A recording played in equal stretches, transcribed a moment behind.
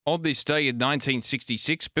On this day in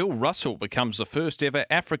 1966, Bill Russell becomes the first ever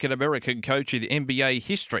African-American coach in NBA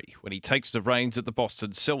history when he takes the reins at the Boston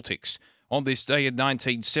Celtics. On this day in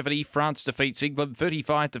 1970, France defeats England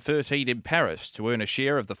 35-13 in Paris to earn a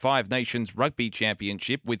share of the Five Nations Rugby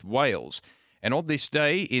Championship with Wales. And on this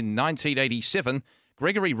day in 1987,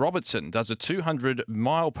 Gregory Robertson does a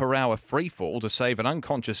 200-mile-per-hour freefall to save an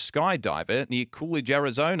unconscious skydiver near Coolidge,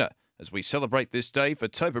 Arizona, as we celebrate this day for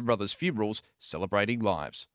Tobin Brothers Funerals, celebrating lives.